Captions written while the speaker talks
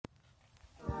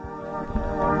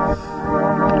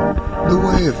The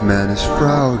way of man is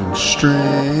froward and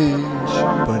strange,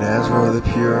 But as for the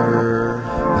pure,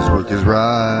 his work is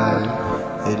right,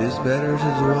 it is better to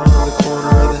dwell in the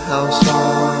corner of the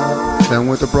housetop than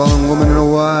with a brawling woman in a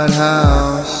white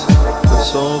house. The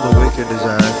soul of the wicked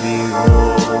desireth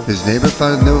evil, His neighbour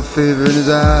finds no favour in his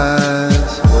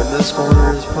eyes. when the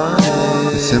scorner is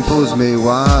punished, The simple is made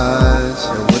wise,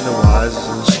 and when the wise is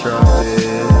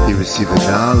instructed. he receiveth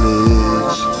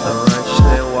knowledge. The righteous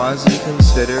man wisely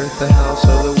considereth the house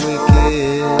of the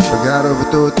wicked, For God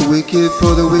overthroweth the wicked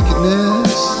for the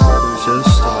wickedness. Whoso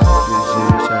stoppeth his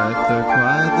ears hath the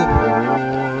cry of the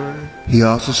poor, He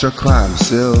also shall cry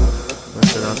himself. but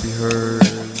shall not be heard.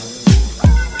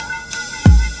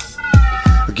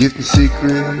 A gift in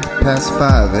secret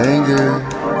pacifieth anger.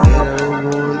 And a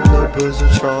reward in the bosom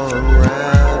strong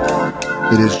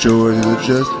wrath. It is joy to the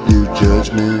just to do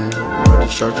judgment. But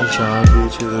destruction shall be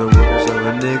to the workers of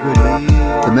iniquity.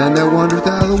 The man that wandereth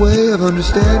out of the way of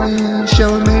understanding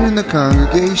shall remain in the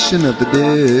congregation of the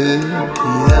dead.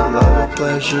 He that loveth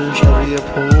pleasure shall be a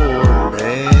poor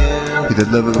man. He that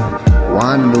loveth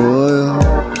wine and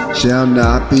oil shall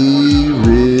not be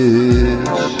rich.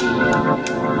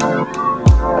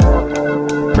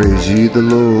 Praise ye the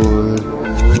Lord.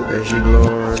 Praise you,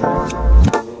 Lord.